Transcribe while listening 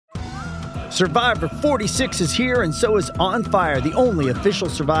Survivor 46 is here, and so is On Fire, the only official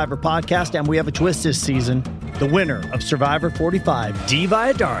Survivor podcast, and we have a twist this season. The winner of Survivor 45, Dee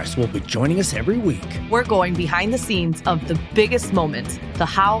Valladares, will be joining us every week. We're going behind the scenes of the biggest moments, the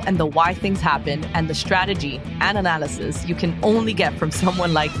how and the why things happen, and the strategy and analysis you can only get from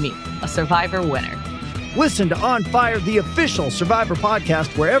someone like me, a Survivor winner. Listen to On Fire, the official Survivor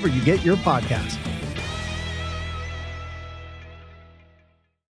podcast, wherever you get your podcasts.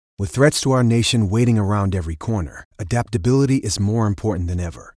 With threats to our nation waiting around every corner, adaptability is more important than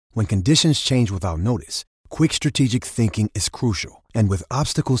ever. When conditions change without notice, quick strategic thinking is crucial. And with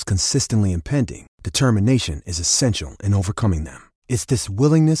obstacles consistently impending, determination is essential in overcoming them. It's this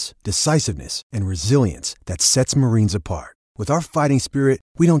willingness, decisiveness, and resilience that sets Marines apart. With our fighting spirit,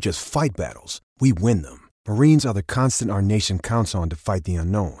 we don't just fight battles, we win them. Marines are the constant our nation counts on to fight the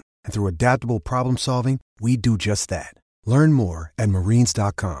unknown. And through adaptable problem solving, we do just that. Learn more at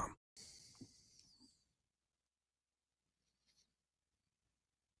marines.com.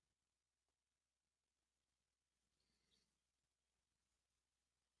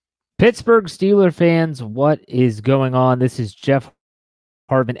 Pittsburgh Steelers fans, what is going on? This is Jeff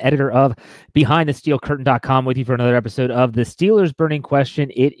Hartman, editor of BehindTheSteelCurtain.com, with you for another episode of the Steelers Burning Question.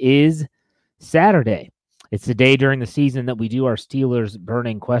 It is Saturday. It's the day during the season that we do our Steelers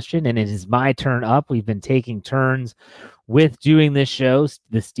Burning Question, and it is my turn up. We've been taking turns with doing this show,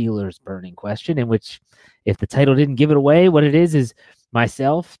 the Steelers Burning Question, in which, if the title didn't give it away, what it is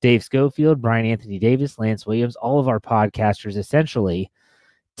myself, Dave Schofield, Brian Anthony Davis, Lance Williams, all of our podcasters essentially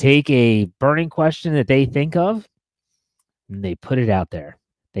take a burning question that they think of, and they put it out there.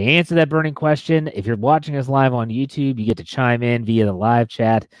 They answer that burning question. If you're watching us live on YouTube, you get to chime in via the live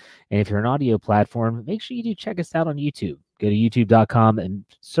chat. And if you're an audio platform, make sure you do check us out on YouTube. Go to youtube.com and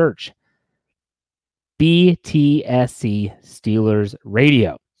search BTSC Steelers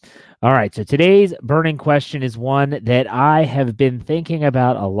Radio. All right, so today's burning question is one that I have been thinking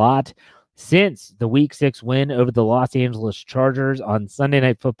about a lot since the Week 6 win over the Los Angeles Chargers on Sunday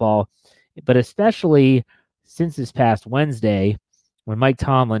Night Football, but especially since this past Wednesday, when Mike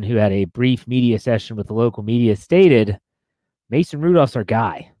Tomlin, who had a brief media session with the local media, stated, Mason Rudolph's our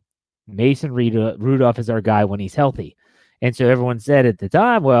guy. Mason Rudolph is our guy when he's healthy. And so everyone said at the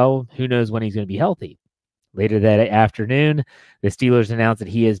time, well, who knows when he's going to be healthy? Later that afternoon, the Steelers announced that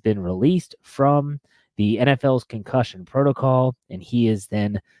he has been released from the NFL's concussion protocol, and he is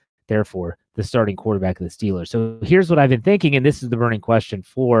then therefore the starting quarterback of the Steelers. So here's what I've been thinking, and this is the burning question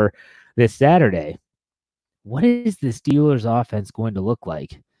for this Saturday. What is the Steelers offense going to look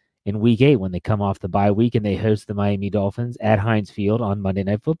like in Week 8 when they come off the bye week and they host the Miami Dolphins at Heinz Field on Monday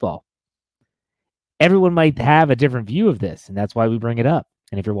Night Football? Everyone might have a different view of this, and that's why we bring it up.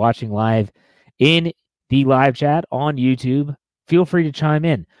 And if you're watching live in the live chat on YouTube, feel free to chime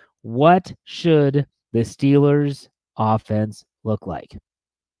in. What should the Steelers offense look like?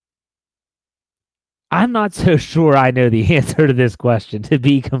 I'm not so sure I know the answer to this question, to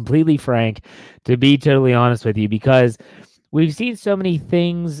be completely frank, to be totally honest with you, because we've seen so many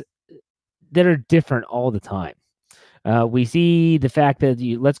things that are different all the time. We see the fact that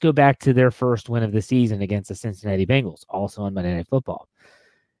let's go back to their first win of the season against the Cincinnati Bengals, also on Monday Night Football.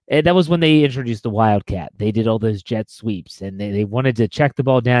 And that was when they introduced the Wildcat. They did all those jet sweeps, and they wanted to check the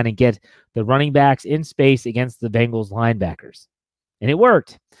ball down and get the running backs in space against the Bengals linebackers. And it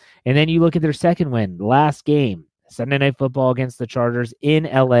worked. And then you look at their second win, last game, Sunday Night Football against the Chargers in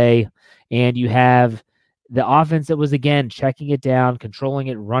LA, and you have the offense that was, again, checking it down, controlling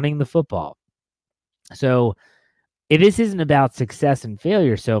it, running the football. So this isn't about success and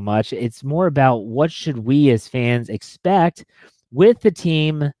failure so much. It's more about what should we as fans expect with the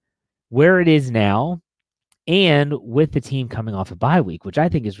team where it is now and with the team coming off a bye week, which I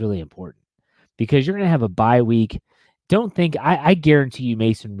think is really important because you're going to have a bye week. Don't think, I guarantee you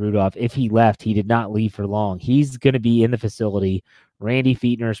Mason Rudolph, if he left, he did not leave for long. He's going to be in the facility. Randy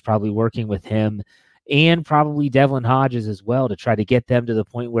Fichtner is probably working with him and probably Devlin Hodges as well to try to get them to the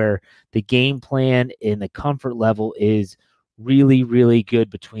point where the game plan and the comfort level is really, really good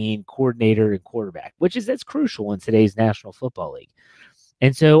between coordinator and quarterback, that's crucial in today's National Football League.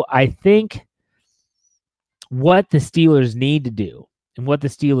 And so I think what the Steelers need to do and what the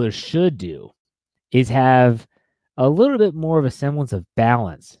Steelers should do is have a little bit more of a semblance of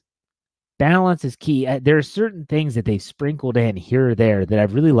balance. Balance is key. There are certain things that they've sprinkled in here or there that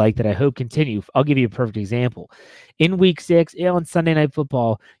I've really liked that I hope continue. I'll give you a perfect example. In Week 6, on Sunday Night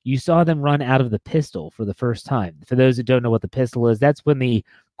Football, you saw them run out of the pistol for the first time. For those that don't know what the pistol is, that's when the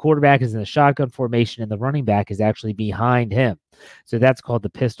quarterback is in the shotgun formation and the running back is actually behind him. So that's called the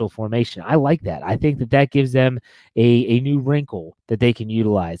pistol formation. I like that. I think that gives them a new wrinkle that they can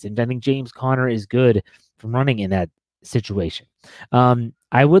utilize. And I think James Conner is good from running in that situation.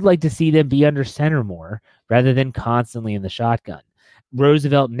 I would like to see them be under center more rather than constantly in the shotgun.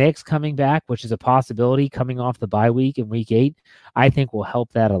 Roosevelt Nix coming back, which is a possibility coming off the bye week in week 8, I think will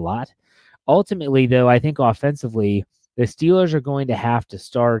help that a lot. Ultimately, though, I think offensively, the Steelers are going to have to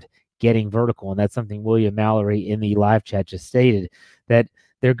start getting vertical, and that's something William Mallory in the live chat just stated, that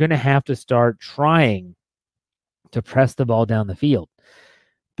they're going to have to start trying to press the ball down the field.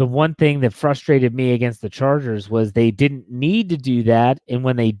 The one thing that frustrated me against the Chargers was they didn't need to do that, and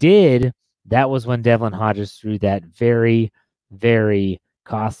when they did, that was when Devlin Hodges threw that very, very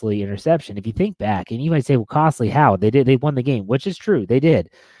costly interception. If you think back, and you might say, well, costly how? They won the game, which is true. They did.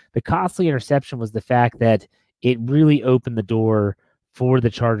 The costly interception was the fact that it really opened the door for the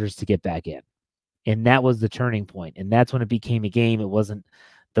Chargers to get back in. And that was the turning point. And that's when it became a game. It wasn't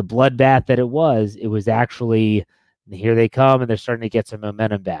the bloodbath that it was. It was actually, here they come, and they're starting to get some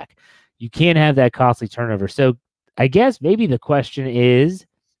momentum back. You can't have that costly turnover. So I guess maybe the question is,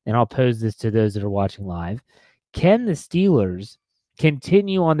 and I'll pose this to those that are watching live, can the Steelers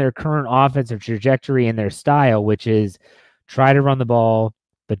continue on their current offensive trajectory and their style, which is try to run the ball,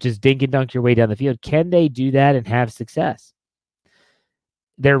 but just dink and dunk your way down the field? Can they do that and have success?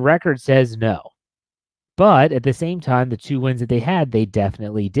 Their record says no. But at the same time, the 2 wins that they had, they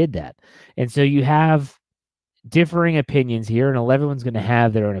definitely did that. And so you have differing opinions here, and everyone's going to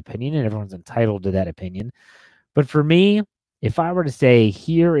have their own opinion, and everyone's entitled to that opinion. But for me, if I were to say,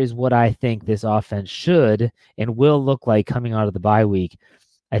 here is what I think this offense should and will look like coming out of the bye week,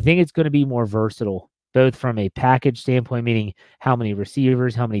 I think it's going to be more versatile, both from a package standpoint, meaning how many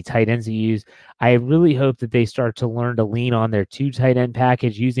receivers, how many tight ends you use. I really hope that they start to learn to lean on their 2 tight end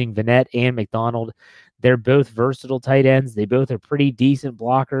package using Vannett and McDonald. They're both versatile tight ends. They both are pretty decent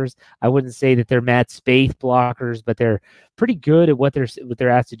blockers. I wouldn't say that they're Matt Spaeth blockers, but they're pretty good at what they're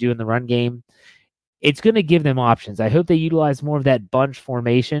asked to do in the run game. It's going to give them options. I hope they utilize more of that bunch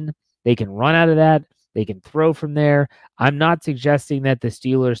formation. They can run out of that. They can throw from there. I'm not suggesting that the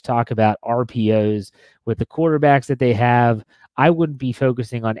Steelers talk about RPOs with the quarterbacks that they have. I wouldn't be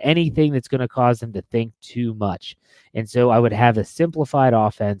focusing on anything that's going to cause them to think too much. And so I would have a simplified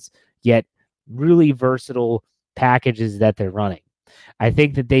offense, yet really versatile packages that they're running. I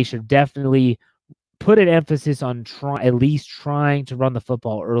think that they should definitely put an emphasis on at least trying to run the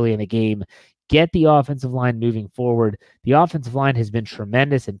football early in the game. Get the offensive line moving forward. The offensive line has been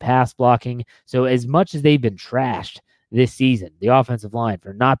tremendous in pass blocking. So as much as they've been trashed this season, the offensive line,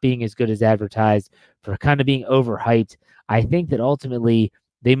 for not being as good as advertised, for kind of being overhyped, I think that ultimately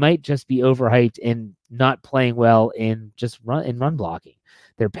they might just be overhyped and not playing well in run blocking.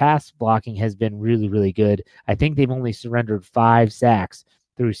 Their pass blocking has been really, really good. I think they've only surrendered 5 sacks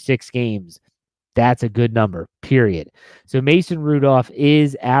through 6 games. That's a good number, period. So Mason Rudolph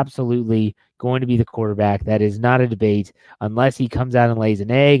is absolutely going to be the quarterback. That is not a debate. Unless he comes out and lays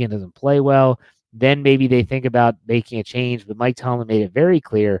an egg and doesn't play well, then maybe they think about making a change. But Mike Tomlin made it very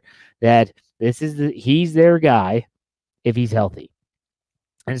clear that he's their guy if he's healthy.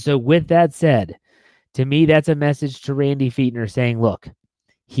 And so with that said, to me, that's a message to Randy Fichtner saying, look,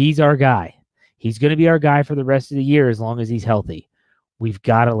 he's our guy. He's going to be our guy for the rest of the year as long as he's healthy. We've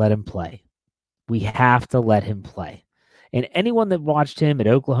got to let him play. We have to let him play. And anyone that watched him at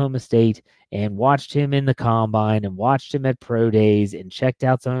Oklahoma State and watched him in the combine and watched him at pro days and checked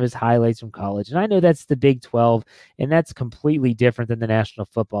out some of his highlights from college, and I know that's the Big 12, and that's completely different than the National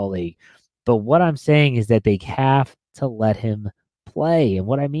Football League. But what I'm saying is that they have to let him play. And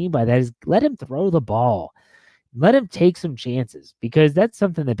what I mean by that is let him throw the ball. Let him take some chances, because that's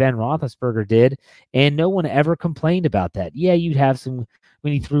something that Ben Roethlisberger did, and no one ever complained about that. Yeah, you'd have some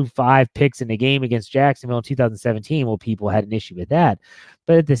when he threw 5 picks in a game against Jacksonville in 2017. Well, people had an issue with that.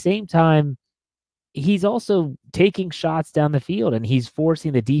 But at the same time, he's also taking shots down the field, and he's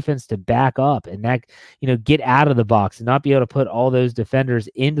forcing the defense to back up and get out of the box and not be able to put all those defenders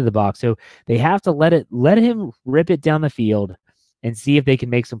into the box. So they have to let him rip it down the field and see if they can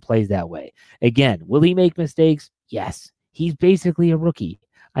make some plays that way. Again, will he make mistakes? Yes. He's basically a rookie.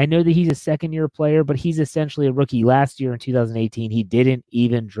 I know that he's a second-year player, but he's essentially a rookie. Last year in 2018, he didn't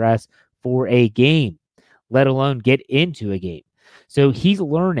even dress for a game, let alone get into a game. So he's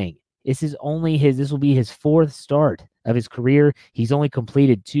learning. This will be his 4th start of his career. He's only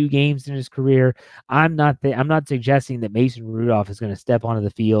completed 2 games in his career. I'm not suggesting that Mason Rudolph is going to step onto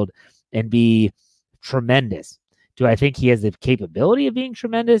the field and be tremendous. Do I think he has the capability of being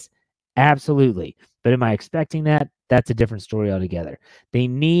tremendous? Absolutely. But am I expecting that? that's a different story altogether. They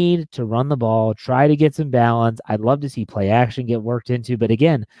need to run the ball, try to get some balance. I'd love to see play action get worked into, but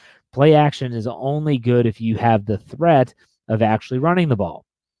again, play action is only good if you have the threat of actually running the ball.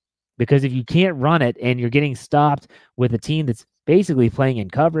 Because if you can't run it and you're getting stopped with a team that's basically playing in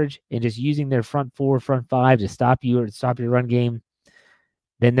coverage and just using their front four, front five to stop you or to stop your run game,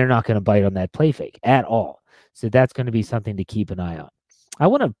 then they're not going to bite on that play fake at all. So that's going to be something to keep an eye on. I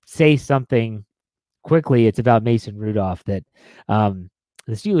want to say something quickly. It's about Mason Rudolph that the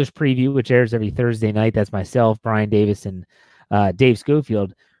Steelers preview, which airs every Thursday night. That's myself, Brian Davis, and Dave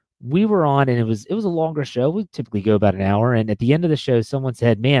Schofield. We were on, and it was a longer show. We typically go about an hour. And at the end of the show, someone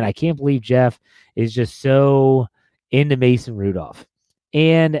said, "Man, I can't believe Jeff is just so into Mason Rudolph."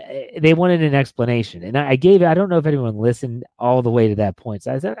 And they wanted an explanation. And I don't know if anyone listened all the way to that point.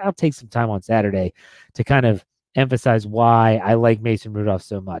 So I said, I'll take some time on Saturday to kind of emphasize why I like Mason Rudolph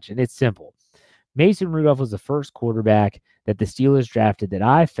so much. And it's simple. Mason Rudolph was the first quarterback that the Steelers drafted that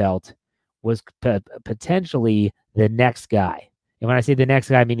I felt was potentially the next guy. And when I say the next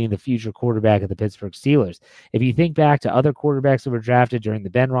guy, meaning the future quarterback of the Pittsburgh Steelers. If you think back to other quarterbacks that were drafted during the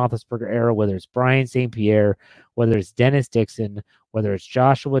Ben Roethlisberger era, whether it's Brian St. Pierre, whether it's Dennis Dixon, whether it's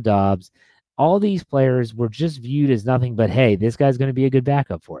Joshua Dobbs, all these players were just viewed as nothing but, hey, this guy's going to be a good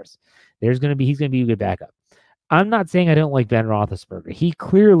backup for us. He's going to be a good backup. I'm not saying I don't like Ben Roethlisberger. He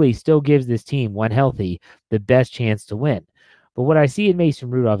clearly still gives this team, when healthy, the best chance to win. But what I see in Mason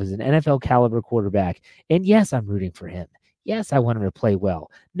Rudolph is an NFL caliber quarterback. And yes, I'm rooting for him. Yes, I want him to play well.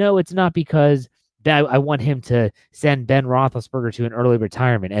 No, it's not because I want him to send Ben Roethlisberger to an early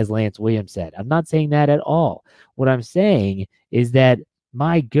retirement, as Lance Williams said. I'm not saying that at all. What I'm saying is that,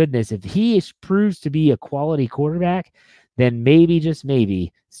 my goodness, if he proves to be a quality quarterback, then maybe, just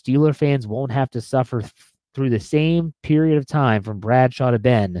maybe, Steeler fans won't have to suffer through the same period of time from Bradshaw to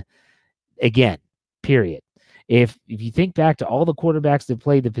Ben again, period. If you think back to all the quarterbacks that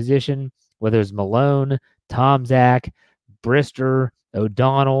played the position, whether it's Malone, Tom Zach, Brister,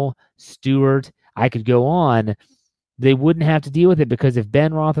 O'Donnell, Stewart, I could go on, they wouldn't have to deal with it, because if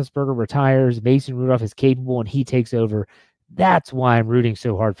Ben Roethlisberger retires, Mason Rudolph is capable and he takes over. That's why I'm rooting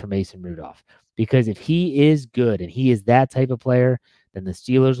so hard for Mason Rudolph, because if he is good and he is that type of player, then the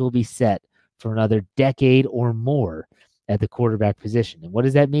Steelers will be set for another decade or more at the quarterback position. And what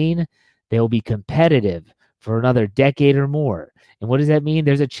does that mean? They'll be competitive for another decade or more. And what does that mean?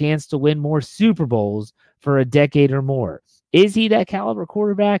 There's a chance to win more Super Bowls for a decade or more. Is he that caliber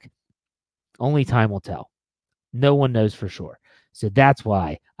quarterback? Only time will tell. No one knows for sure. So that's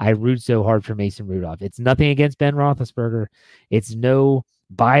why I root so hard for Mason Rudolph. It's nothing against Ben Roethlisberger. It's no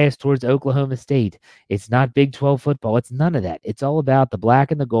bias towards Oklahoma State. It's not Big 12 football. It's none of that. It's all about the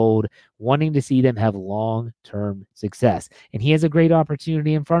black and the gold, wanting to see them have long-term success. And he has a great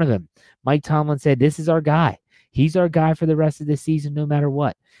opportunity in front of him. Mike Tomlin said, this is our guy. He's our guy for the rest of the season, no matter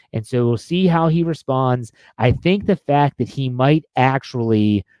what. And so we'll see how he responds. I think the fact that he might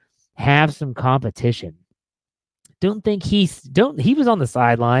actually have some competition. He was on the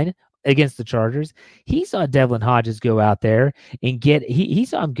sideline against the Chargers. He saw Devlin Hodges go out there and he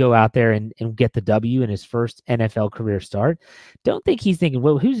saw him go out there and get the W in his first NFL career start. Don't think he's thinking,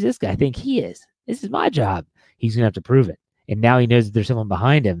 well, who's this guy? I think he is. This is my job. He's going to have to prove it. And now he knows that there's someone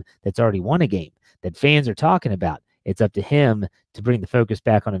behind him that's already won a game that fans are talking about. It's up to him to bring the focus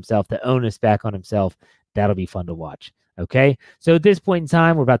back on himself, the onus back on himself. That'll be fun to watch. Okay, so at this point in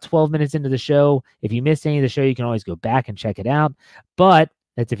time, we're about 12 minutes into the show. If you missed any of the show, you can always go back and check it out. But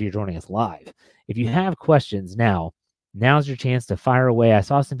that's if you're joining us live. If you have questions now's your chance to fire away. I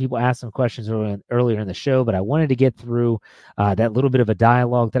saw some people ask some questions earlier in the show, but I wanted to get through that little bit of a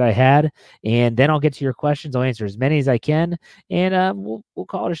dialogue that I had, and then I'll get to your questions. I'll answer as many as I can, and we'll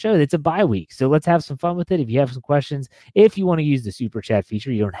call it a show. It's a bye week, so let's have some fun with it. If you have some questions, if you want to use the Super Chat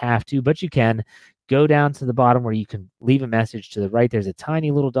feature, you don't have to, but you can. Go down to the bottom where you can leave a message to the right. There's a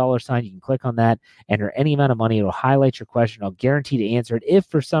tiny little $sign. You can click on that, enter any amount of money. It'll highlight your question. I'll guarantee to answer it. If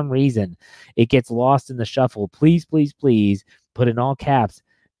for some reason it gets lost in the shuffle, please, please, please put in all caps.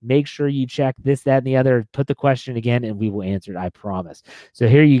 Make sure you check this, that, and the other. Put the question again, and we will answer it. I promise. So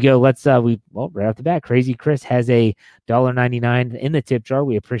here you go. Let's right off the bat, Crazy Chris has a $1.99 in the tip jar.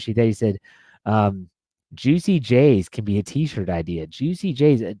 We appreciate that. He said, Juicy J's can be a t-shirt idea. Juicy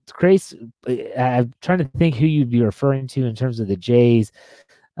J's. Chris, I'm trying to think who you'd be referring to in terms of the J's.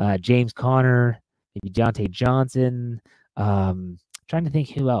 James Conner, maybe Deontay Johnson. Trying to think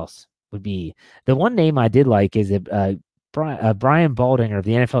who else would be. The one name I did like is Brian Baldinger of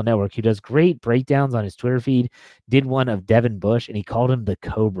the NFL Network, who does great breakdowns on his Twitter feed, did one of Devin Bush, and he called him the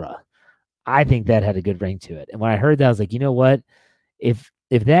Cobra. I think that had a good ring to it. And when I heard that, I was like, you know what? If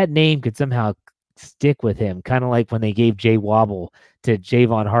that name could somehow stick with him, kind of like when they gave Jay Wobble to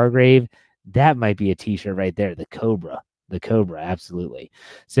Javon Hargrave. That might be a t-shirt right there. The Cobra, absolutely.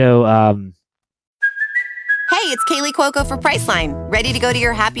 So, Hey, it's Kaylee Cuoco for Priceline. Ready to go to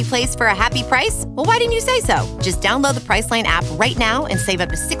your happy place for a happy price? Well, why didn't you say so? Just download the Priceline app right now and save up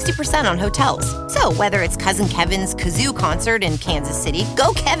to 60% on hotels. So whether it's Cousin Kevin's Kazoo Concert in Kansas City,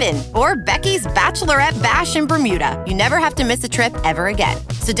 go Kevin, or Becky's Bachelorette Bash in Bermuda, you never have to miss a trip ever again.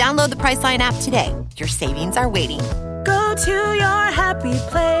 So download the Priceline app today. Your savings are waiting. Go to your happy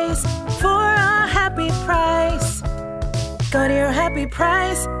place for a happy price. Go to your happy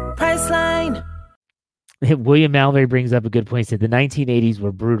price, Priceline. William Malvery brings up a good point. He said the 1980s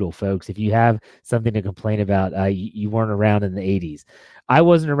were brutal, folks. If you have something to complain about, you weren't around in the 80s. I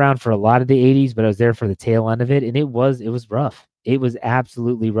wasn't around for a lot of the 80s, but I was there for the tail end of it, and it was rough. It was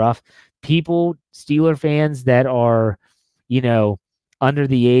absolutely rough. People, Steeler fans that are, under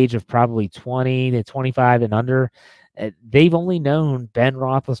the age of probably 20 to 25 and under, they've only known Ben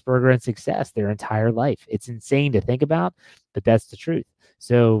Roethlisberger and success their entire life. It's insane to think about, but that's the truth.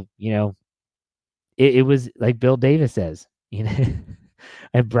 So, it was like Bill Davis says, and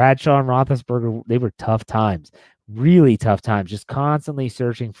Bradshaw and Roethlisberger, they were tough times, really tough times, just constantly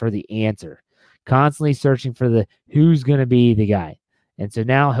searching for the answer, constantly searching for the who's going to be the guy. And so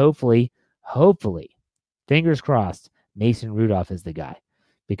now, hopefully, fingers crossed, Mason Rudolph is the guy,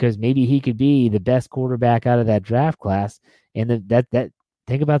 because maybe he could be the best quarterback out of that draft class. And that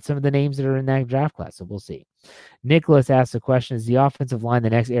think about some of the names that are in that draft class. So we'll see. Nicholas asked the question, is the offensive line the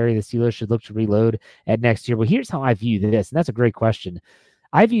next area the Steelers should look to reload at next year? Well, here's how I view this, and that's a great question.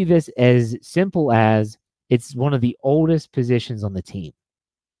 I view this as simple as it's one of the oldest positions on the team.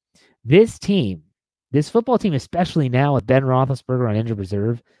 This football team, especially now with Ben Roethlisberger on injured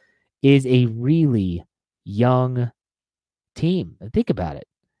reserve, is a really young team. Think about it.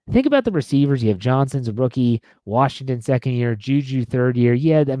 Think about the receivers. You have Johnson's a rookie, Washington second year, Juju third year.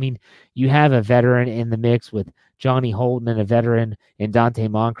 Yeah, I mean, you have a veteran in the mix with Johnny Holden and a veteran in Dante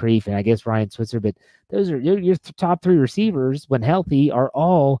Moncrief and I guess Ryan Switzer, but those are your top three receivers when healthy are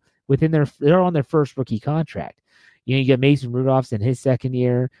all they're on their first rookie contract. You got Mason Rudolph's in his second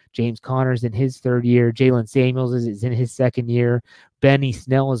year, James Conner's in his third year, Jalen Samuels is in his second year, Benny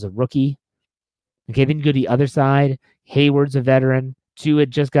Snell is a rookie. Okay, then you go to the other side. Hayward's a veteran. Tua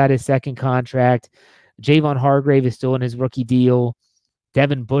just got his second contract. Javon Hargrave is still in his rookie deal.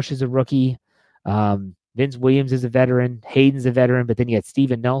 Devin Bush is a rookie. Vince Williams is a veteran. Hayden's a veteran. But then you got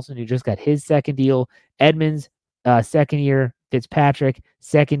Steven Nelson, who just got his second deal. Edmonds, second year. Fitzpatrick,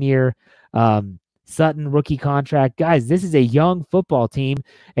 second year. Sutton, rookie contract. Guys, this is a young football team,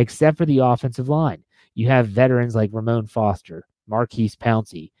 except for the offensive line. You have veterans like Ramon Foster, Marquise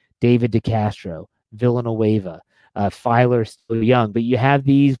Pouncey, David DeCastro, Villanueva, Filer still young, but you have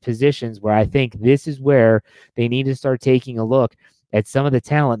these positions where I think this is where they need to start taking a look at some of the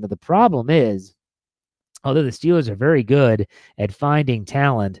talent. Now, the problem is, although the Steelers are very good at finding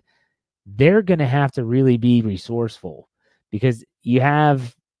talent, they're going to have to really be resourceful, because you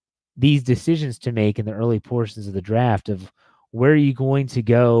have these decisions to make in the early portions of the draft of where are you going to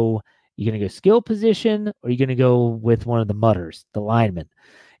go? You're going to go skill position, or are you going to go with one of the mutters, the linemen?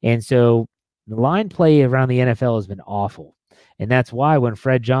 And so the line play around the NFL has been awful. And that's why when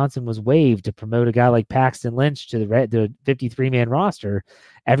Fred Johnson was waived to promote a guy like Paxton Lynch to the 53-man roster,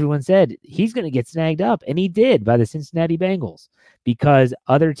 everyone said he's going to get snagged up. And he did by the Cincinnati Bengals, because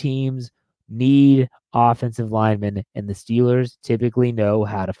other teams need offensive linemen, and the Steelers typically know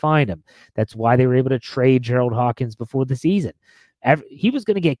how to find them. That's why they were able to trade Gerald Hawkins before the season. He was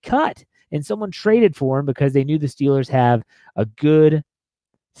going to get cut, and someone traded for him because they knew the Steelers have a good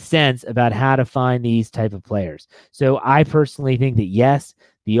sense about how to find these type of players. So I personally think that, yes,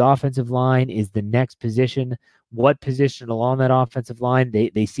 the offensive line is the next position. What position along that offensive line?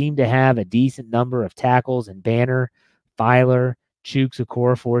 They seem to have a decent number of tackles, and Banner, Filer, Chooks,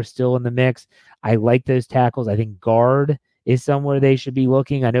 Okorafor still in the mix. I like those tackles. I think guard is somewhere they should be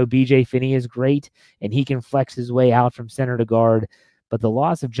looking. I know BJ Finney is great, and he can flex his way out from center to guard. But the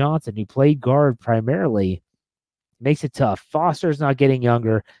loss of Johnson, who played guard primarily, makes it tough. Foster's not getting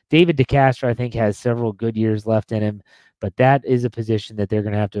younger. David DeCastro, I think, has several good years left in him, but that is a position that they're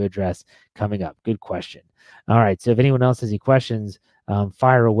going to have to address coming up. Good question. All right, so if anyone else has any questions,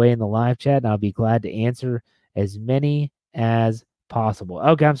 fire away in the live chat, and I'll be glad to answer as many as possible.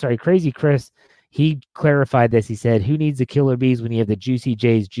 Okay, I'm sorry. Crazy Chris, he clarified this. He said, who needs the killer bees when you have the Juicy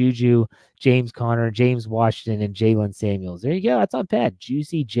J's, Juju, James Conner, James Washington, and Jalen Samuels? There you go. That's not bad.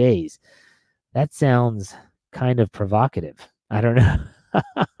 Juicy J's. That sounds kind of provocative. I don't know.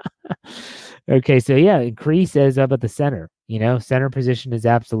 Okay, so yeah, Cree says about the center. Center position is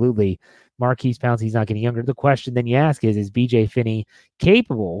absolutely Marquise Pouncey's not getting younger. The question then you ask is BJ Finney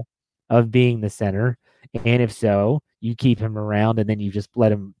capable of being the center? And if so, you keep him around and then you just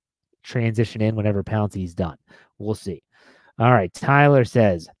let him transition in whenever Pouncey's done. We'll see. All right. Tyler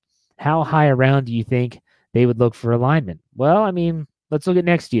says, how high around do you think they would look for alignment? Well, let's look at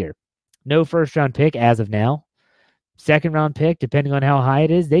next year. No first round pick as of now. Second round pick, depending on how high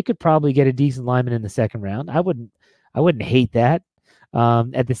it is, they could probably get a decent lineman in the second round. I wouldn't hate that.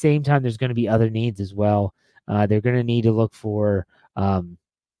 At the same time, there's going to be other needs as well. They're going to need to look for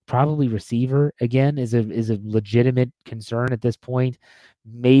probably receiver again is a legitimate concern at this point.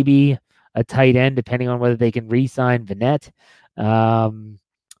 Maybe a tight end, depending on whether they can re-sign Vanette.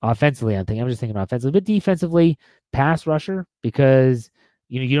 Offensively, I'm just thinking offensively, but defensively, pass rusher, because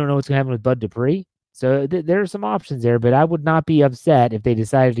you don't know what's going to happen with Bud Dupree. So there are some options there, but I would not be upset if they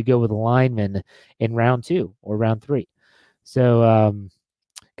decided to go with a lineman in round 2 or round 3. So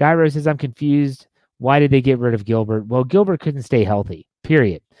Gyro says, I'm confused. Why did they get rid of Gilbert? Well, Gilbert couldn't stay healthy,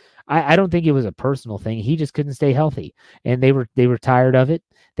 period. I don't think it was a personal thing. He just couldn't stay healthy, and they were tired of it.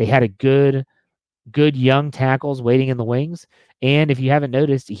 They had a good young tackles waiting in the wings, and if you haven't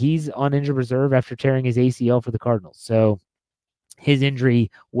noticed, he's on injured reserve after tearing his ACL for the Cardinals. So his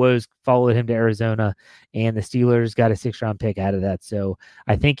injury followed him to Arizona, and the Steelers got a 6th-round pick out of that. So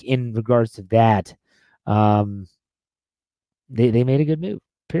I think in regards to that, they made a good move,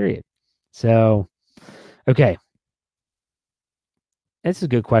 period. So, okay. This is a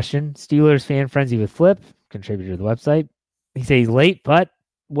good question. Steelers fan frenzy with Flip, contributor to the website. He says he's late, but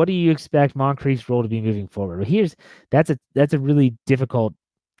what do you expect Moncrief's role to be moving forward? Well, that's a really difficult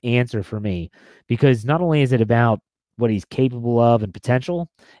answer for me, because not only is it about what he's capable of and potential,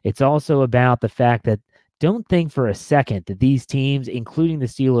 it's also about the fact that don't think for a second that these teams, including the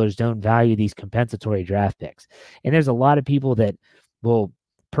Steelers, don't value these compensatory draft picks. And there's a lot of people that will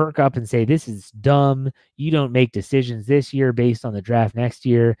perk up and say, this is dumb. You don't make decisions this year based on the draft next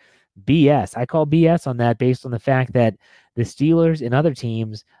year. BS. I call BS on that based on the fact that the Steelers and other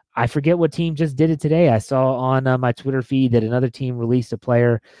teams, I forget what team just did it today. I saw on my Twitter feed that another team released a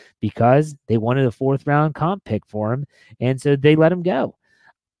player because they wanted a 4th-round comp pick for him, and so they let him go.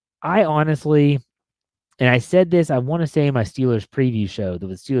 I honestly, and I said this, I want to say in my Steelers preview show,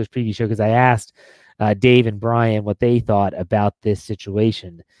 because I asked Dave and Brian what they thought about this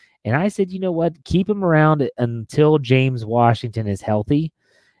situation. And I said, you know what? Keep him around until James Washington is healthy.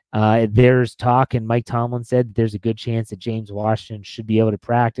 There's talk, and Mike Tomlin said there's a good chance that James Washington should be able to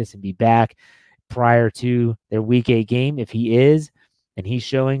practice and be back prior to their Week 8 game. If he is, and he's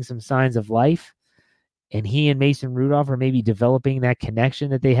showing some signs of life, and he and Mason Rudolph are maybe developing that connection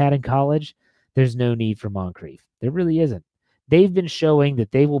that they had in college, there's no need for Moncrief. There really isn't. They've been showing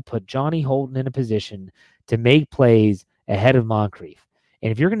that they will put Johnny Holton in a position to make plays ahead of Moncrief.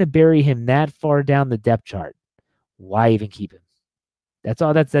 And if you're going to bury him that far down the depth chart, why even keep him? That's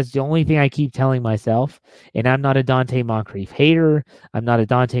all. That's the only thing I keep telling myself. And I'm not a Dante Moncrief hater. I'm not a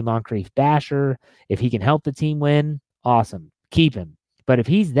Dante Moncrief basher. If he can help the team win, awesome. Keep him. But if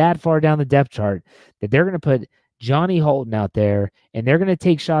he's that far down the depth chart that they're going to put Johnny Holton out there and they're going to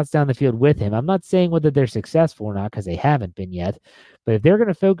take shots down the field with him, I'm not saying whether they're successful or not because they haven't been yet, but if they're going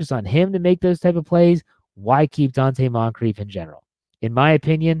to focus on him to make those type of plays, why keep Dante Moncrief in general? In my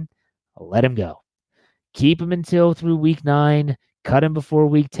opinion, let him go. Keep him until through Week 9, cut him before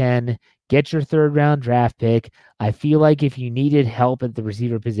Week 10, get your 3rd-round draft pick. I feel like if you needed help at the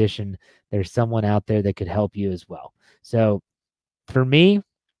receiver position, there's someone out there that could help you as well. So for me,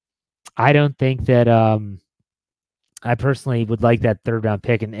 I don't think that I personally would like that 3rd-round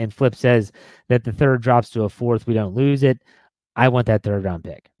pick. And Flip says that the 3rd drops to a 4th. We don't lose it. I want that 3rd-round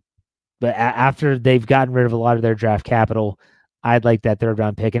pick. But after they've gotten rid of a lot of their draft capital, I'd like that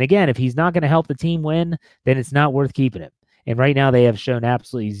 3rd-round pick. And again, if he's not going to help the team win, then it's not worth keeping him. And right now they have shown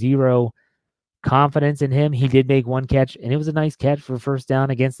absolutely zero confidence in him. He did make 1 catch, and it was a nice catch for 1st down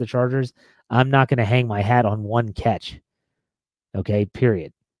against the Chargers. I'm not going to hang my hat on 1 catch. Okay,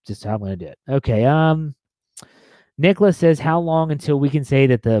 period. Just how I'm going to do it. Okay, Nicholas says, how long until we can say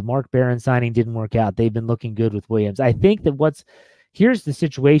that the Mark Barron signing didn't work out? They've been looking good with Williams. I think that here's the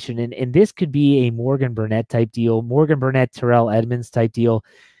situation, and this could be a Morgan Burnett type deal, Morgan Burnett, Terrell Edmunds type deal.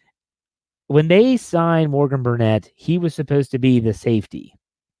 When they signed Morgan Burnett, he was supposed to be the safety.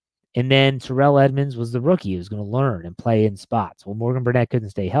 And then Terrell Edmunds was the rookie who was going to learn and play in spots. Well, Morgan Burnett couldn't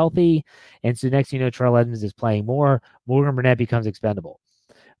stay healthy. And so next thing you know, Terrell Edmunds is playing more. Morgan Burnett becomes expendable.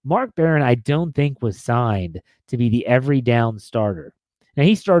 Mark Barron, I don't think, was signed to be the every down starter. Now,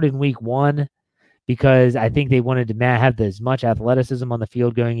 he started in Week 1 because I think they wanted to have as much athleticism on the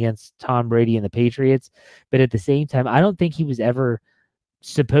field going against Tom Brady and the Patriots. But at the same time, I don't think he was ever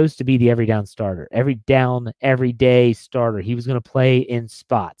supposed to be the every down starter, every down, every day starter. He was going to play in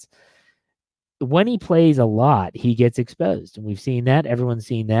spots. When he plays a lot, he gets exposed. And we've seen that. Everyone's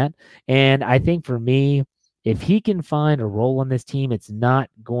seen that. And I think for me, if he can find a role on this team, it's not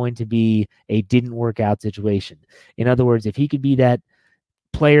going to be a didn't work out situation. In other words, if he could be that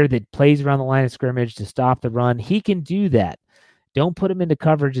player that plays around the line of scrimmage to stop the run, he can do that. Don't put him into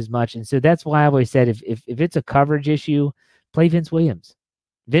coverage as much. And so that's why I've always said if it's a coverage issue, play Vince Williams.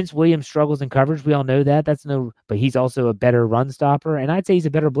 Vince Williams struggles in coverage. We all know that. But he's also a better run stopper, and I'd say he's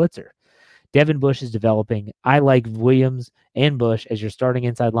a better blitzer. Devin Bush is developing. I like Williams and Bush as your starting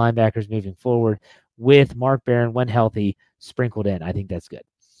inside linebackers moving forward, with Mark Barron, when healthy, sprinkled in. I think that's good.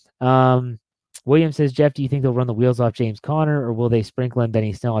 Williams says, Jeff, do you think they'll run the wheels off James Conner, or will they sprinkle in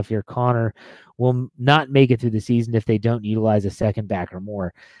Benny Snell? I fear Conner will not make it through the season if they don't utilize a second back or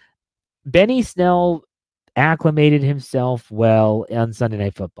more. Benny Snell acclimated himself well on Sunday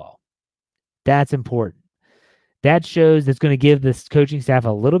Night Football. That's important. That shows that's going to give this coaching staff a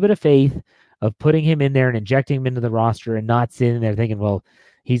little bit of faith of putting him in there and injecting him into the roster and not sitting there thinking, well,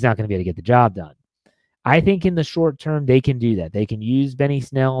 he's not going to be able to get the job done. I think in the short term, they can do that. They can use Benny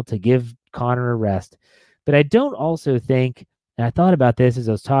Snell to give Conner a rest. But I don't also think, and I thought about this as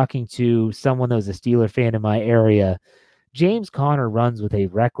I was talking to someone that was a Steeler fan in my area, James Conner runs with a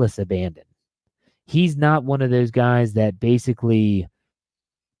reckless abandon. He's not one of those guys that basically,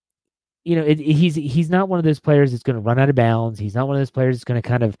 he's not one of those players that's going to run out of bounds. He's not one of those players that's going to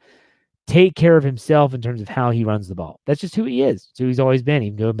kind of take care of himself in terms of how he runs the ball. That's just who he is. It's who he's always been,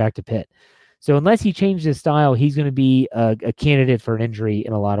 even going back to Pitt. So unless he changes his style, he's going to be a candidate for an injury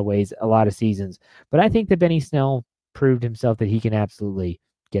in a lot of ways, a lot of seasons. But I think that Benny Snell proved himself that he can absolutely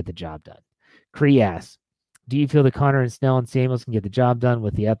get the job done. Cree asks, do you feel that Conner and Snell and Samuels can get the job done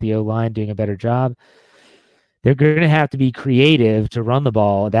with the line doing a better job? They're going to have to be creative to run the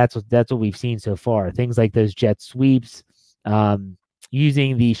ball. That's what we've seen so far. Things like those jet sweeps,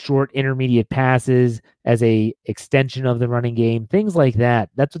 using the short intermediate passes as a extension of the running game, things like that.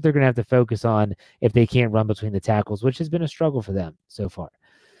 That's what they're going to have to focus on if they can't run between the tackles, which has been a struggle for them so far.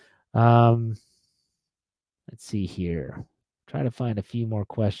 Let's see here. Try to find a few more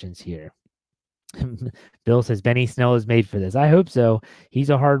questions here. Bill says Benny Snell is made for this. I hope so. He's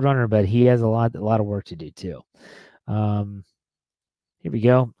a hard runner, but he has a lot of work to do too. Here we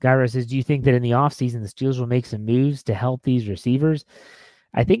go. Gyro says, do you think that in the offseason the Steelers will make some moves to help these receivers?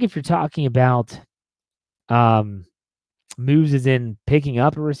 I think if you're talking about moves as in picking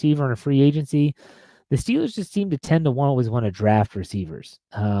up a receiver in a free agency, the Steelers just seem to tend to always want to draft receivers.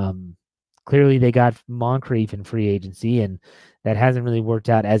 Clearly they got Moncrief in free agency, and that hasn't really worked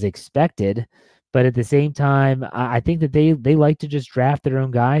out as expected. But at the same time, I think that they like to just draft their own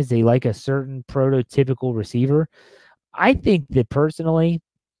guys. They like a certain prototypical receiver. I think that personally,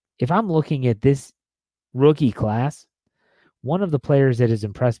 if I'm looking at this rookie class, one of the players that has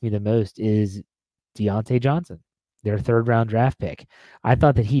impressed me the most is Deontay Johnson, their third-round draft pick. I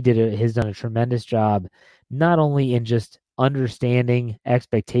thought that he has done a tremendous job, not only in just understanding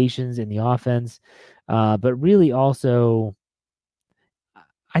expectations in the offense, but really also,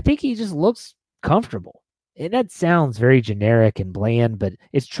 I think he just looks comfortable. And that sounds very generic and bland, but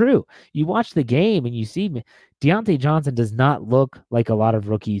it's true. You watch the game and you see Deontay Johnson does not look like a lot of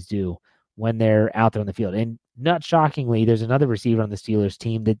rookies do when they're out there on the field. And not shockingly, there's another receiver on the Steelers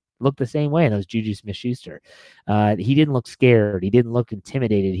team that looked the same way, and that was Juju Smith-Schuster. He didn't look scared. He didn't look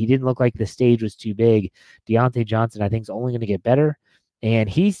intimidated. He didn't look like the stage was too big. Deontay Johnson, I think, is only going to get better, and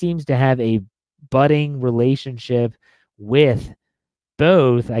he seems to have a budding relationship with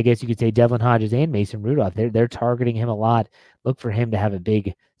both, I guess you could say, Devlin Hodges and Mason Rudolph. They're targeting him a lot. Look for him to have a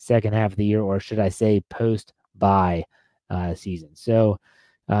big second half of the year, or should I say post-bye season. So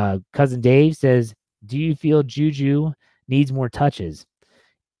Cousin Dave says, do you feel Juju needs more touches?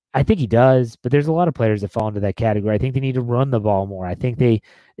 I think he does, but there's a lot of players that fall into that category. I think they need to run the ball more. I think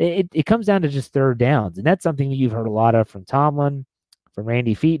it comes down to just third downs, and that's something that you've heard a lot of from Tomlin, from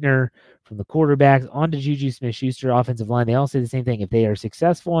Randy Fichtner, from the quarterbacks, on to Juju Smith-Schuster, offensive line. They all say the same thing. If they are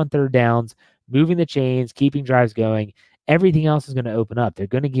successful on third downs, moving the chains, keeping drives going, everything else is going to open up. They're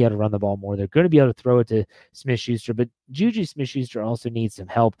going to be able to run the ball more. They're going to be able to throw it to Smith-Schuster, but Juju Smith-Schuster also needs some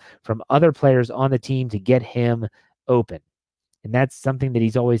help from other players on the team to get him open. And that's something that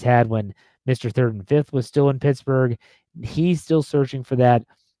he's always had when Mr. Third and Fifth was still in Pittsburgh. He's still searching for that.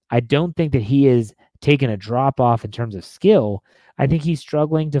 I don't think that he is taking a drop off in terms of skill. I think he's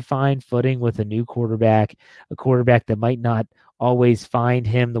struggling to find footing with a new quarterback, a quarterback that might not always find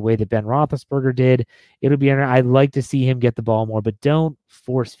him the way that Ben Roethlisberger did. It'll be, I'd like to see him get the ball more, but don't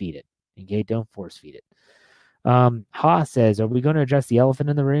force feed it. Okay, don't force feed it. Haas says, are we going to address the elephant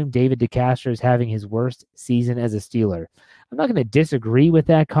in the room? David DeCastro is having his worst season as a Steeler. I'm not going to disagree with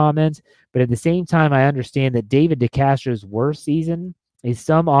that comment, but at the same time, I understand that David DeCastro's worst season is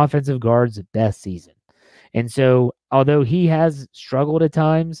some offensive guard's best season. And so, although he has struggled at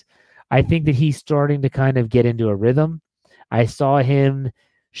times, I think that he's starting to kind of get into a rhythm. I saw him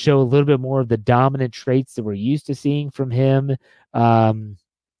show a little bit more of the dominant traits that we're used to seeing from him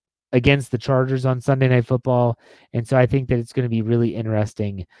against the Chargers on Sunday Night Football. And so I think that it's going to be really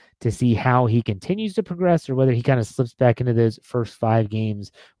interesting to see how he continues to progress or whether he kind of slips back into those first 5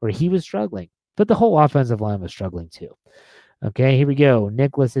 games where he was struggling. But the whole offensive line was struggling too. Okay, here we go.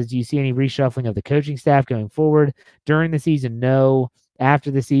 Nicholas says, do you see any reshuffling of the coaching staff going forward? During the season, no. After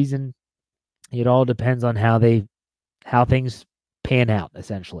the season, it all depends on how things pan out,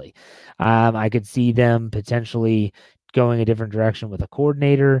 essentially. I could see them potentially going a different direction with a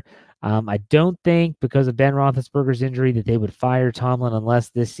coordinator. I don't think because of Ben Roethlisberger's injury that they would fire Tomlin unless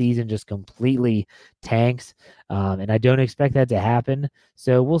this season just completely tanks. And I don't expect that to happen.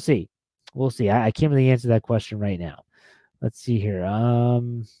 So we'll see. We'll see. I can't really answer that question right now. Let's see here.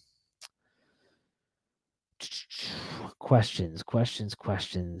 Questions.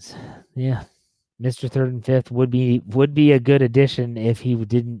 Yeah. Mr. Third and Fifth would be a good addition if he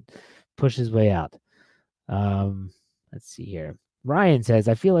didn't push his way out. Let's see here. Ryan says,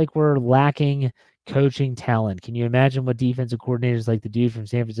 I feel like we're lacking coaching talent. Can you imagine what defensive coordinators like the dude from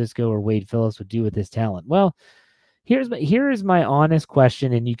San Francisco or Wade Phillips would do with this talent? Well, here is my honest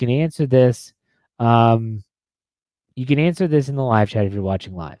question, and you can answer this. You can answer this in the live chat if you're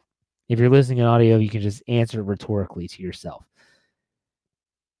watching live. If you're listening in audio, you can just answer it rhetorically to yourself.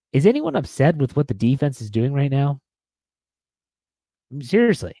 Is anyone upset with what the defense is doing right now?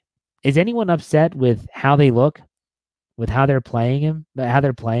 Seriously. Is anyone upset with how they look? With how they're playing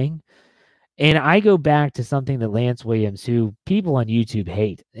And I go back to something that Lance Williams, who people on YouTube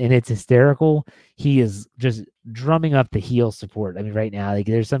hate, and it's hysterical. He is just drumming up the heel support. I mean, right now, like,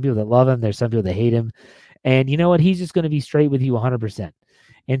 there's some people that love him. There's some people that hate him. And you know what? He's just going to be straight with you 100%.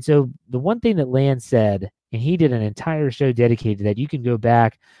 And so the one thing that Lance said, and he did an entire show dedicated to that, you can go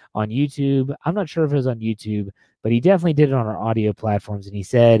back on YouTube. I'm not sure if it was on YouTube, but he definitely did it on our audio platforms. And he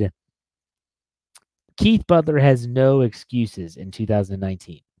said, Keith Butler has no excuses in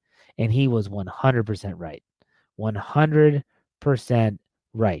 2019. And he was 100% right. 100%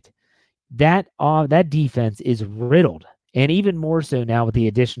 right. That defense is riddled, and even more so now with the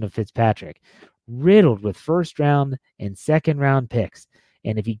addition of Fitzpatrick, riddled with first round and second round picks.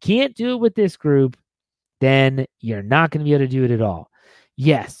 And if you can't do it with this group, then you're not going to be able to do it at all.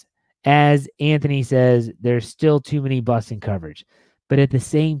 Yes, as Anthony says, there's still too many busts in coverage. But at the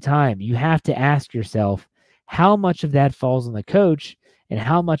same time, you have to ask yourself how much of that falls on the coach and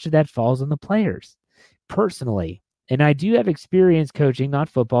how much of that falls on the players. Personally, and I do have experience coaching, not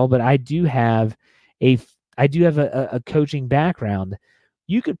football, but I do have a coaching background.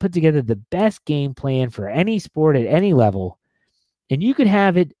 You could put together the best game plan for any sport at any level, and you could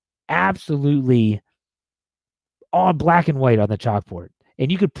have it absolutely all black and white on the chalkboard. And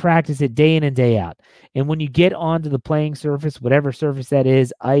you could practice it day in and day out. And when you get onto the playing surface, whatever surface that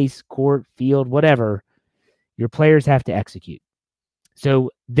is, ice, court, field, whatever, your players have to execute.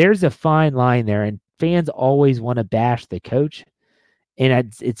 So there's a fine line there, and fans always want to bash the coach.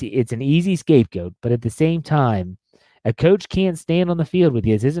 And it's an easy scapegoat, but at the same time, a coach can't stand on the field with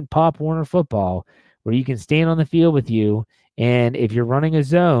you. This isn't Pop Warner football where you can stand on the field with you, and if you're running a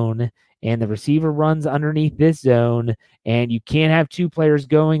zone and the receiver runs underneath this zone and you can't have two players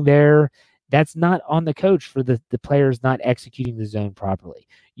going there, that's not on the coach for the players not executing the zone properly.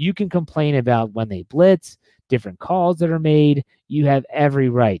 You can complain about when they blitz, different calls that are made. You have every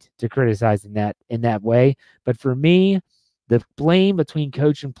right to criticize in that way. But for me, the blame between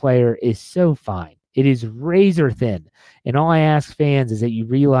coach and player is so fine. It is razor thin. And all I ask fans is that you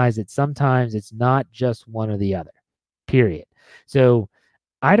realize that sometimes it's not just one or the other, period. So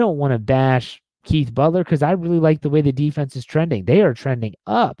I don't want to bash Keith Butler because I really like the way the defense is trending. They are trending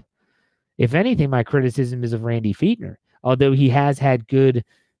up. If anything, my criticism is of Randy Fichtner, although he has had good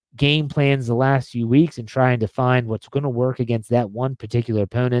game plans the last few weeks and trying to find what's going to work against that one particular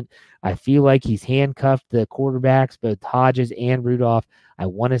opponent. I feel like he's handcuffed the quarterbacks, both Hodges and Rudolph. I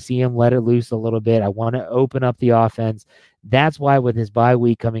want to see him let it loose a little bit. I want to open up the offense. That's why with his bye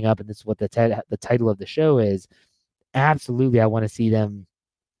week coming up, and this is what the title of the show is, absolutely I want to see them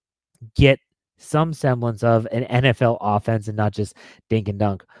get some semblance of an NFL offense and not just dink and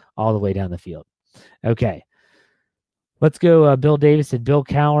dunk all the way down the field. Okay. Let's go. Bill Davis said Bill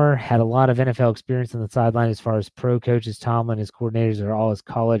Cowher had a lot of NFL experience on the sideline as far as pro coaches. Tomlin, his coordinators are all his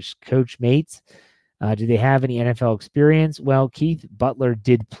college coach mates. Do they have any NFL experience? Well, Keith Butler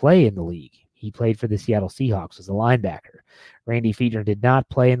did play in the league. He played for the Seattle Seahawks as a linebacker. Randy Fichtner did not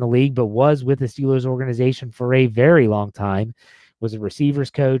play in the league, but was with the Steelers organization for a very long time, was a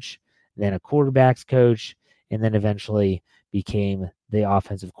receivers coach, then a quarterbacks coach, and then eventually became the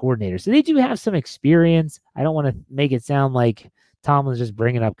offensive coordinator. So they do have some experience. I don't want to make it sound like Tomlin's just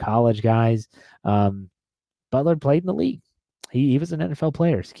bringing up college guys. Butler played in the league. He was an NFL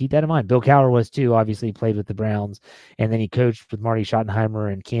player, so keep that in mind. Bill Cowher was too. Obviously, he played with the Browns, and then he coached with Marty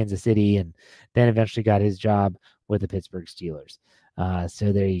Schottenheimer in Kansas City, and then eventually got his job with the Pittsburgh Steelers.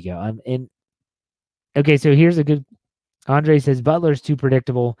 So there you go. Okay, so here's a good. Andre says Butler's too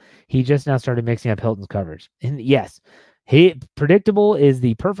predictable. He just now started mixing up Hilton's coverage, and yes, predictable is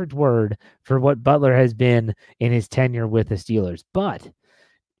the perfect word for what Butler has been in his tenure with the Steelers. But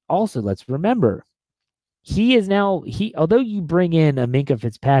also, let's remember. He is now, although you bring in a Minkah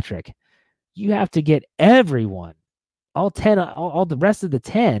Fitzpatrick, you have to get everyone, all the rest of the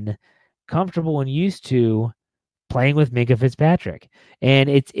 10 comfortable and used to playing with Minkah Fitzpatrick. And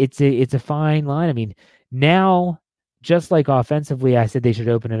it's a fine line. I mean, now, just like offensively, I said they should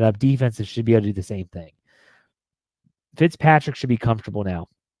open it up. Defensive should be able to do the same thing. Fitzpatrick should be comfortable now.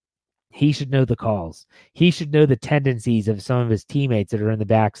 He should know the calls. He should know the tendencies of some of his teammates that are in the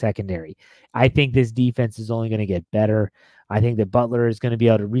back secondary. I think this defense is only going to get better. I think that Butler is going to be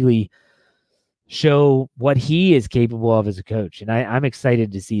able to really show what he is capable of as a coach. And I'm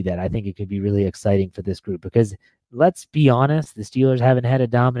excited to see that. I think it could be really exciting for this group because let's be honest, the Steelers haven't had a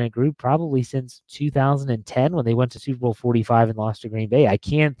dominant group probably since 2010 when they went to Super Bowl 45 and lost to Green Bay. I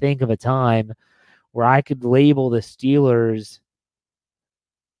can't think of a time where I could label the Steelers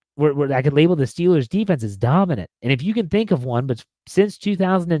where I could label the Steelers defense as dominant. And if you can think of one, but since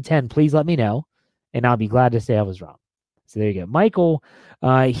 2010, please let me know, and I'll be glad to say I was wrong. So there you go. Michael,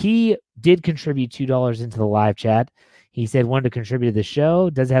 he did contribute $2 into the live chat. He said wanted to contribute to the show.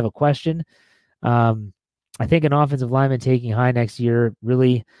 Does have a question. I think an offensive lineman taking high next year.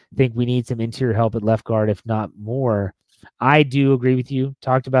 Really think we need some interior help at left guard, if not more. I do agree with you.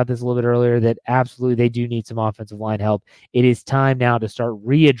 Talked about this a little bit earlier that absolutely they do need some offensive line help. It is time now to start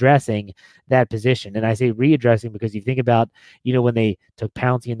readdressing that position. And I say readdressing because you think about, when they took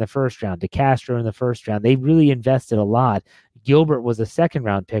Pouncey in the first round, DeCastro in the first round, they really invested a lot. Gilbert was a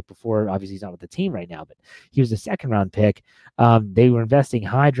second-round pick before. Obviously, he's not with the team right now, but he was a second-round pick. They were investing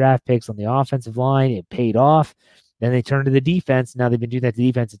high draft picks on the offensive line. It paid off. Then they turned to the defense. Now they've been doing that to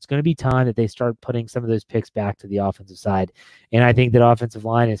the defense. It's going to be time that they start putting some of those picks back to the offensive side. And I think that offensive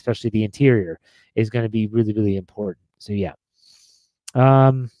line, especially the interior, is going to be really, really important. So, yeah.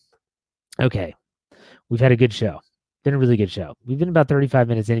 Okay. We've had a good show. Been a really good show. We've been about 35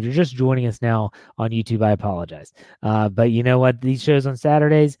 minutes in. If you're just joining us now on YouTube, I apologize. But you know what? These shows on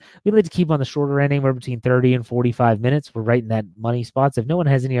Saturdays, we like to keep on the shorter ending. We're between 30 and 45 minutes. We're right in that money spots. If no one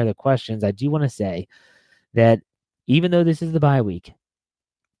has any other questions, I do want to say that even though this is the bye week,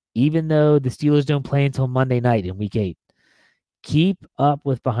 even though the Steelers don't play until Monday night in week 8, keep up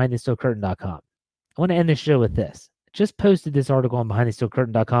with BehindTheSteelCurtain.com. I want to end the show with this. Just posted this article on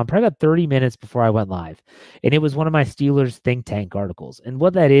BehindTheSteelCurtain.com probably about 30 minutes before I went live. And it was one of my Steelers think tank articles. And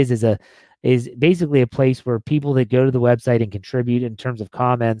what that is basically a place where people that go to the website and contribute in terms of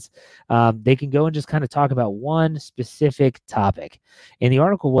comments, they can go and just kind of talk about one specific topic. And the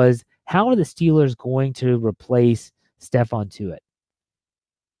article was, how are the Steelers going to replace Stephon Tuitt?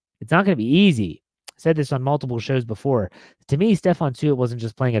 It's not going to be easy. I said this on multiple shows before. To me, Stephon Tuitt wasn't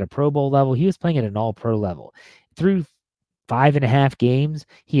just playing at a Pro Bowl level. He was playing at an all-pro level. Through 5.5 games,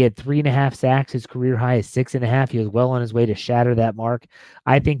 he had 3.5 sacks. His career high is 6.5. He was well on his way to shatter that mark.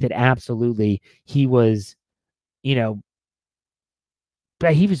 I think that absolutely he was,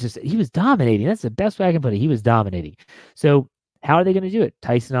 but he was dominating. That's the best way I can put it. He was dominating. So how are they going to do it?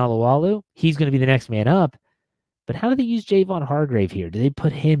 Tyson Alualu, he's going to be the next man up. But how do they use Javon Hargrave here? Do they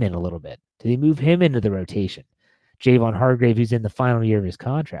put him in a little bit? Do they move him into the rotation? Javon Hargrave, who's in the final year of his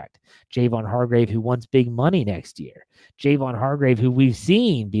contract. Javon Hargrave, who wants big money next year. Javon Hargrave, who we've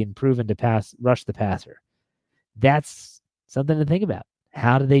seen being proven to rush the passer. That's something to think about.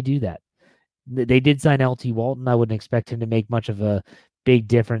 How do they do that? They did sign L.T. Walton. I wouldn't expect him to make much of a big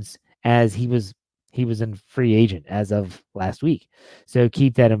difference as he was in free agent as of last week. So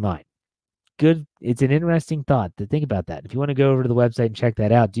keep that in mind. Good. It's an interesting thought to think about that. If you want to go over to the website and check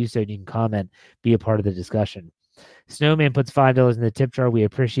that out, do so. And you can comment, be a part of the discussion. Snowman puts $5 in the tip jar. We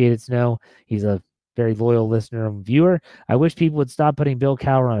appreciate it, Snow. He's a very loyal listener and viewer. I wish people would stop putting Bill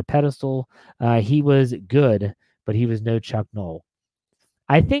Cowher on a pedestal. He was good, but he was no Chuck Noll.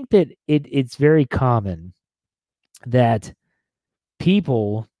 I think that it's very common that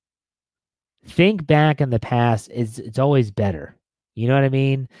people think back in the past, it's always better. You know what I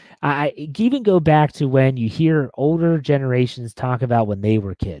mean? I even go back to when you hear older generations talk about when they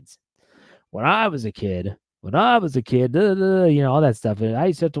were kids. When I was a kid, all that stuff. I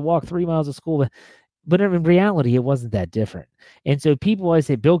used to have to walk 3 miles to school. But in reality, it wasn't that different. And so people always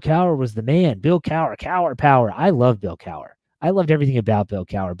say Bill Cowher was the man. Bill Cowher, Cowher power. I love Bill Cowher. I loved everything about Bill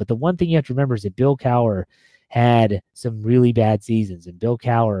Cowher. But the one thing you have to remember is that Bill Cowher had some really bad seasons. And Bill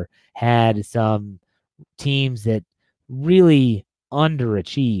Cowher had some teams that really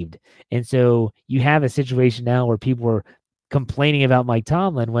underachieved. And so you have a situation now where people are complaining about Mike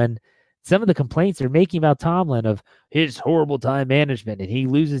Tomlin when some of the complaints they're making about Tomlin of his horrible time management and he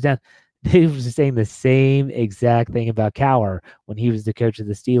loses down. They were saying the same exact thing about Cowher when he was the coach of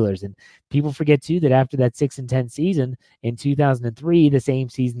the Steelers. And people forget, too, that after that 6-10 season in 2003, the same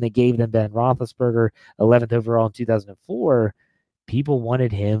season that gave them Ben Roethlisberger, 11th overall in 2004, people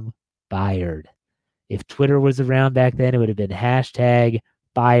wanted him fired. If Twitter was around back then, it would have been hashtag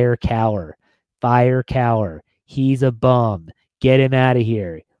fire Cowher. Fire Cowher. He's a bum. Get him out of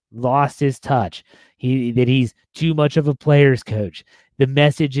here. Lost his touch. That he's too much of a player's coach. The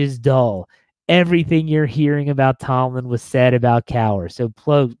message is dull. Everything you're hearing about Tomlin was said about Cowher. So,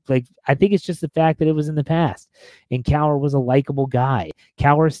 I think it's just the fact that it was in the past. And Cowher was a likable guy.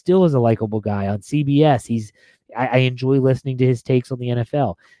 Cowher still is a likable guy on CBS. I enjoy listening to his takes on the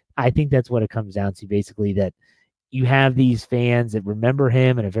NFL. I think that's what it comes down to, basically, that you have these fans that remember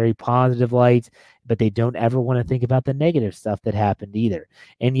him in a very positive light, but they don't ever want to think about the negative stuff that happened either.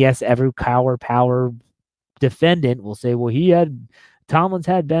 And yes, every Cowher power defendant will say, well, Tomlin's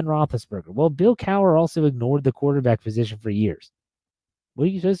had Ben Roethlisberger. Well, Bill Cowher also ignored the quarterback position for years. What are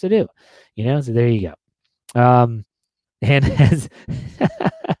you supposed to do? So there you go. And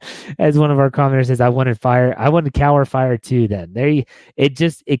as one of our commenters says, I wanted Cowher fired too. Then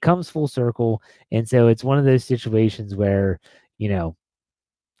it comes full circle, and so it's one of those situations where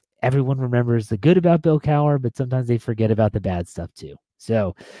everyone remembers the good about Bill Cowher, but sometimes they forget about the bad stuff too.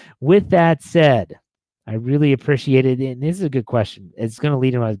 So, with that said, I really appreciate it. And this is a good question. It's going to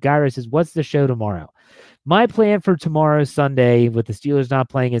lead in. Gyro says, what's the show tomorrow? My plan for tomorrow, Sunday, with the Steelers not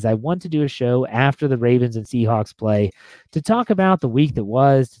playing, is I want to do a show after the Ravens and Seahawks play to talk about the week that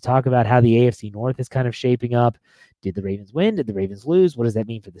was, to talk about how the AFC North is kind of shaping up. Did the Ravens win? Did the Ravens lose? What does that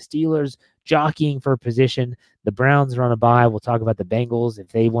mean for the Steelers? Jockeying for position. The Browns are on a bye. We'll talk about the Bengals, if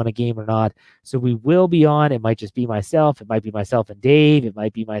they won a game or not. So we will be on. It might just be myself. It might be myself and Dave. It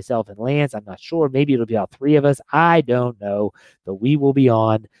might be myself and Lance. I'm not sure. Maybe it'll be all three of us. I don't know. But we will be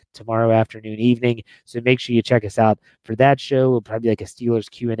on tomorrow afternoon, evening. So make sure you check us out for that show. It'll probably be like a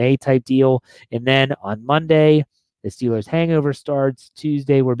Steelers Q&A type deal. And then on Monday, the Steelers hangover starts.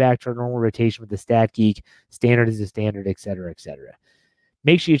 Tuesday, we're back to our normal rotation with the Stat Geek. Standard is a standard, et cetera, et cetera.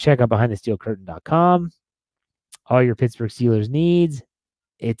 Make sure you check out BehindTheSteelCurtain.com. All your Pittsburgh Steelers needs.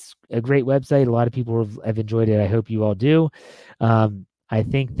 It's a great website. A lot of people have enjoyed it. I hope you all do. I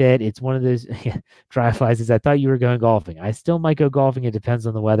think that it's one of those dry flies says, I thought you were going golfing. I still might go golfing. It depends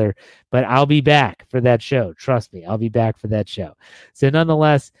on the weather, but I'll be back for that show. Trust me, I'll be back for that show. So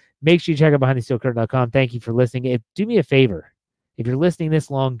nonetheless, make sure you check out BehindTheSteelCurtain.com. Thank you for listening. Do me a favor. If you're listening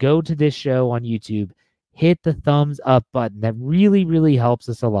this long, go to this show on YouTube. Hit the thumbs up button. That really, really helps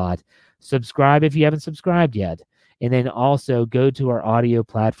us a lot. Subscribe if you haven't subscribed yet. And then also go to our audio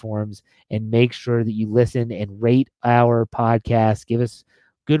platforms and make sure that you listen and rate our podcast. Give us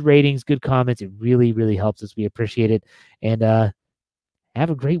good ratings, good comments. It really, really helps us. We appreciate it. And have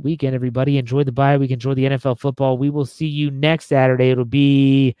a great weekend, everybody. Enjoy the bye week. Enjoy the NFL football. We will see you next Saturday. It'll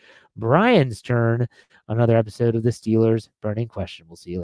be Brian's turn. Another episode of the Steelers Burning Question. We'll see you later.